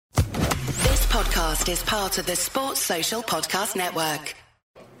podcast is part of the Sports Social Podcast Network.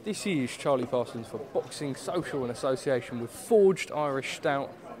 This is Charlie Parsons for Boxing Social in association with Forged Irish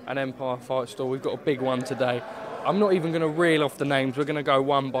Stout and Empire Fight Store. We've got a big one today. I'm not even going to reel off the names, we're going to go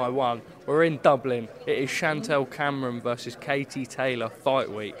one by one. We're in Dublin. It is Chantel Cameron versus Katie Taylor Fight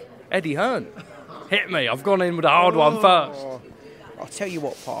Week. Eddie Hearn, hit me. I've gone in with a hard one first. I'll tell you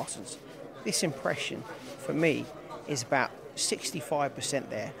what, Parsons, this impression for me is about 65%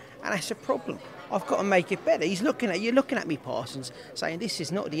 there, and that's a problem. I've got to make it better. You're looking at me, Parsons, saying this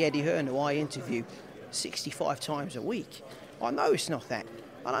is not the Eddie Hearn who I interview 65 times a week. I know it's not that,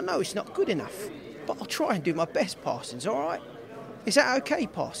 and I know it's not good enough, but I'll try and do my best, Parsons, all right? Is that okay,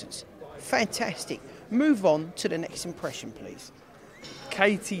 Parsons? Fantastic. Move on to the next impression, please.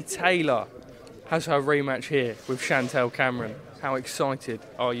 Katie Taylor has her rematch here with Chantel Cameron. How excited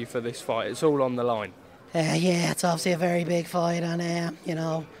are you for this fight? It's all on the line. Yeah, it's obviously a very big fight, and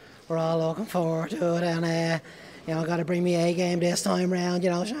we're all looking forward to it. And got to bring me A game this time round.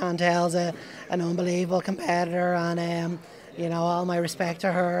 Chantel's an unbelievable competitor, and all my respect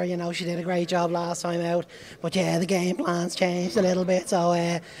to her. She did a great job last time out, but the game plan's changed a little bit.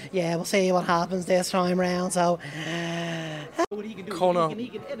 So we'll see what happens this time round. So. What he can do, Conor. he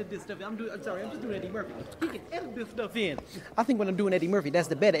can edit this stuff. I'm just doing Eddie Murphy. He can edit this stuff in. I think when I'm doing Eddie Murphy, that's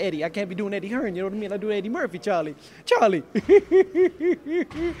the better Eddie. I can't be doing Eddie Hearn, you know what I mean? I do Eddie Murphy, Charlie.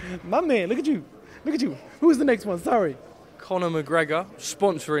 My man, look at you. Who's the next one? Sorry. Conor McGregor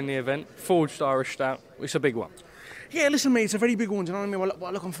sponsoring the event. Forged Irish Stout. It's a big one. Yeah, listen, mate, it's a very big one, you know what I mean?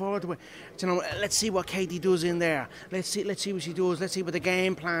 We're looking forward to it. Let's see what Katie does in there. Let's see what she does. Let's see what the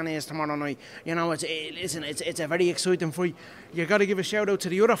game plan is tomorrow night. It's a very exciting fight. You got to give a shout out to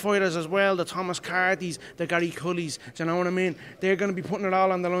the other fighters as well, the Thomas Cartys, the Gary Cullys, do you know what I mean? They're going to be putting it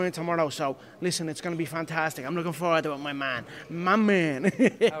all on the line tomorrow, so listen, it's going to be fantastic. I'm looking forward to it, my man.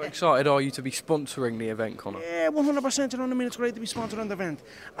 How excited are you to be sponsoring the event, Conor? Yeah, 100%, you know what I mean? It's great to be sponsored on the event.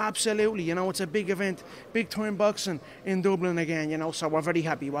 Absolutely, it's a big event, big time boxing in Dublin again, so we're very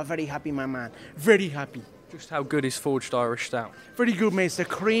happy, my man. Very happy. Just how good is Forged Irish Stout? Very good, mate. It's the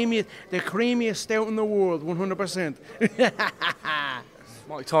creamiest stout in the world, 100%.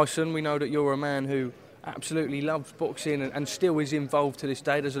 Mike Tyson, we know that you're a man who absolutely loves boxing and still is involved to this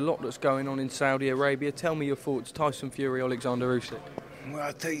day. There's a lot that's going on in Saudi Arabia. Tell me your thoughts. Tyson Fury, Alexander Usyk. Well,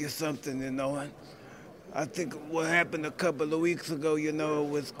 I'll tell you something, I think what happened a couple of weeks ago, it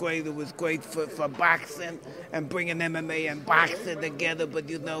was great. It was great for boxing and bringing MMA and boxing together. But,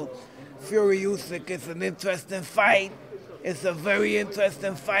 Fury Usyk is an interesting fight. It's a very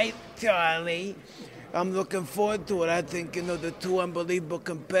interesting fight, Charlie. I'm looking forward to it. I think, the two unbelievable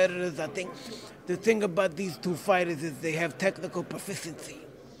competitors. I think the thing about these two fighters is they have technical proficiency.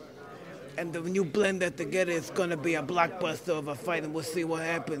 And when you blend that together, it's going to be a blockbuster of a fight, and we'll see what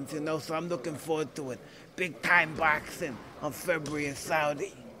happens, So I'm looking forward to it. Big-time boxing on February in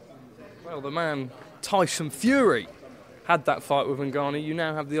Saudi. Well, the man, Tyson Fury, had that fight with Ngannou. You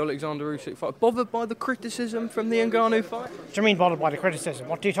now have the Alexander Usyk fight. Bothered by the criticism from the Ngannou fight? What do you mean bothered by the criticism?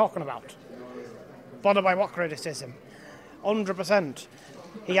 What are you talking about? Bothered by what criticism? 100%.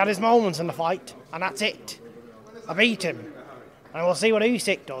 He had his moments in the fight, and that's it. I beat him. And we'll see what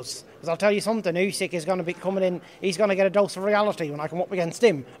Usyk does. Because I'll tell you something, Usyk is going to be coming in, he's going to get a dose of reality when I come up against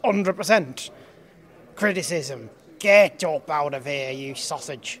him. 100%. Criticism. Get up out of here, you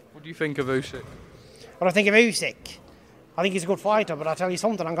sausage. What do you think of Usyk? What I think of Usyk? I think he's a good fighter, but I'll tell you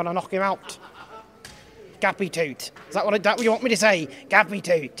something, I'm going to knock him out. Gappy toot. Is that what you want me to say? Gappy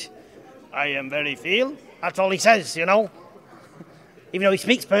toot. I am very feel. That's all he says, Even though he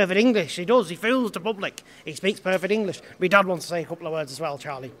speaks perfect English, he does. He fools the public. He speaks perfect English. My dad wants to say a couple of words as well,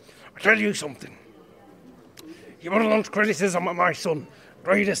 Charlie. I'll tell you something. You want to launch criticism at my son,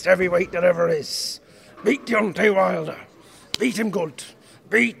 greatest heavyweight that ever is. Beat Deontay Wilder. Beat him good.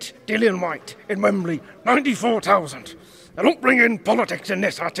 Beat Dillian White in Wembley, 94,000. Now don't bring in politics in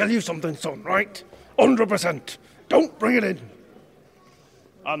this, I'll tell you something, son, right? 100%. Don't bring it in.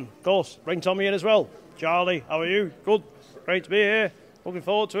 And, of course, bring Tommy in as well. Charlie, how are you? Good. Great to be here. Looking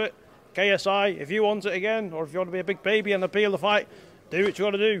forward to it. KSI, if you want it again, or if you want to be a big baby and appeal the fight, do what you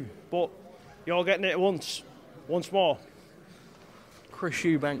got to do. But you're getting it once more. Chris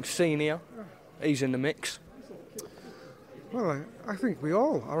Eubanks Senior, he's in the mix. Well, I think we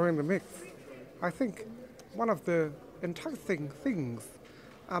all are in the mix. I think one of the enticing things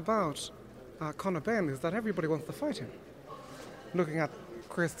about Conor Benn is that everybody wants to fight him. Looking at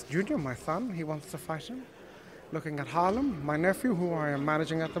Chris Jr., my son, he wants to fight him. Looking at Harlem, my nephew, who I am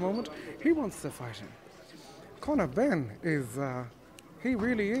managing at the moment, he wants to fight him. Conor Benn is, he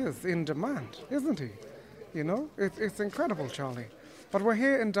really is in demand, isn't he? It's incredible, Charlie. But we're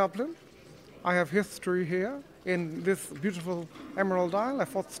here in Dublin. I have history here in this beautiful Emerald Isle. I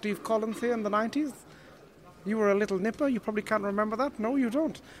fought Steve Collins here in the 90s. You were a little nipper. You probably can't remember that. No, you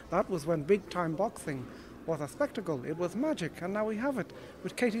don't. That was when big-time boxing was a spectacle. It was magic. And now we have it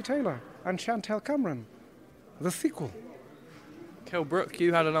with Katie Taylor and Chantel Cameron. The sequel. Kel Brook,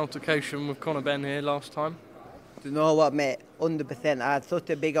 you had an altercation with Conor Benn here last time. Do you know what, mate? 100%. I had such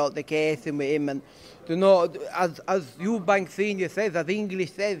a big altercation with him, and do you know, as Eubank Senior says, as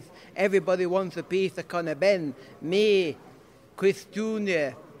English says, everybody wants a piece of Conor Benn. Me, Chris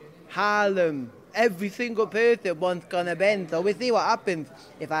Jr., Harlem, every single person wants Conor Benn. So we'll see what happens.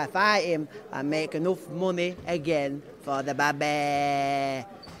 If I fight him, I make enough money again for the baby.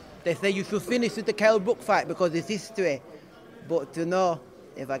 They say you should finish with the Kel Brook fight because it's history. But you know,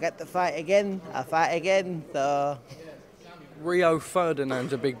 if I get to fight again, I fight again, so... Rio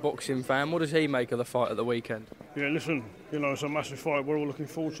Ferdinand's a big boxing fan. What does he make of the fight at the weekend? Yeah, listen, you know, it's a massive fight. We're all looking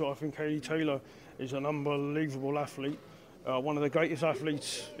forward to it. I think Katie Taylor is an unbelievable athlete, one of the greatest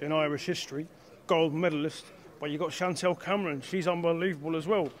athletes in Irish history, gold medalist. But you've got Chantel Cameron. She's unbelievable as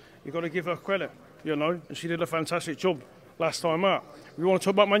well. You've got to give her credit, you know, and she did a fantastic job last time out. We want to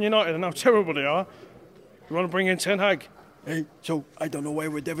talk about Man United and how terrible they are. You want to bring in Ten Hag? Hey, so I don't know why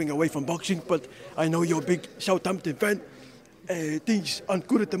we're diving away from boxing, but I know you're a big Southampton fan. Things aren't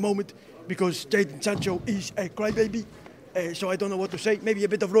good at the moment because Jadon Sancho is a crybaby. So I don't know what to say. Maybe a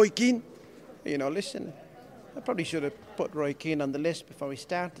bit of Roy Keane. You know, listen, I probably should have put Roy Keane on the list before we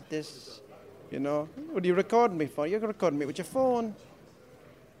started this. You know, what are you recording me for? You're recording me with your phone.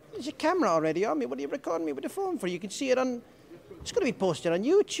 There's your camera already on me. What are you recording me with the phone for? You can see it on... It's going to be posted on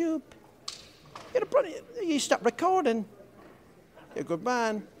YouTube. You stop recording. You're a good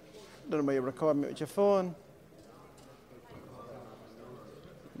man. I don't know why you're recording me with your phone.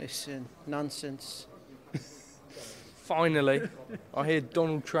 Listen, nonsense. Finally, I hear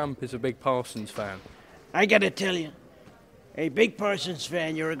Donald Trump is a big Parsons fan. I gotta tell you, a big Parsons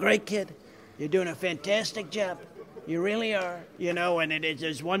fan, you're a great kid. You're doing a fantastic job. You really are. You know, and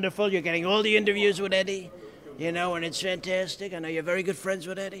it's wonderful. You're getting all the interviews with Eddie. You know, and it's fantastic. I know you're very good friends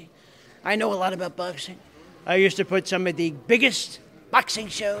with Eddie. I know a lot about boxing. I used to put some of the biggest boxing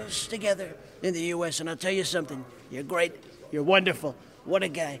shows together in the U.S., and I'll tell you something. You're great. You're wonderful. What a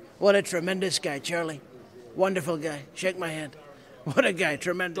guy. What a tremendous guy, Charlie. Wonderful guy. Shake my hand. What a guy.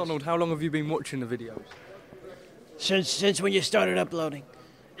 Tremendous. Donald, how long have you been watching the videos? Since when you started uploading.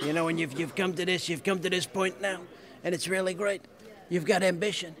 You know, and you've come to this point now, and it's really great. You've got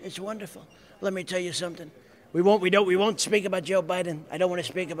ambition. It's wonderful. Let me tell you something. We won't speak about Joe Biden. I don't want to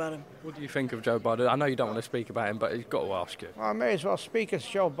speak about him. What do you think of Joe Biden? I know you don't want to speak about him, but he's got to ask you. Well, I may as well speak as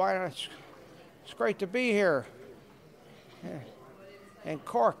Joe Biden. It's great to be here. In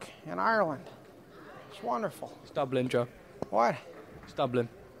Cork, in Ireland. It's wonderful. It's Dublin, Joe. What? It's Dublin.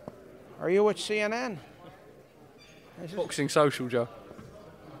 Are you with CNN? Boxing Social, Joe.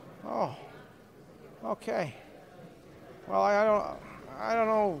 Oh, okay. Well, I don't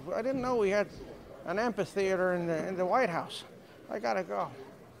know. I didn't know we had an amphitheater in the White House. I gotta go.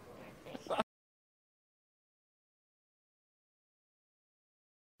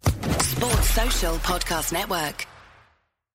 Sports Social Podcast Network.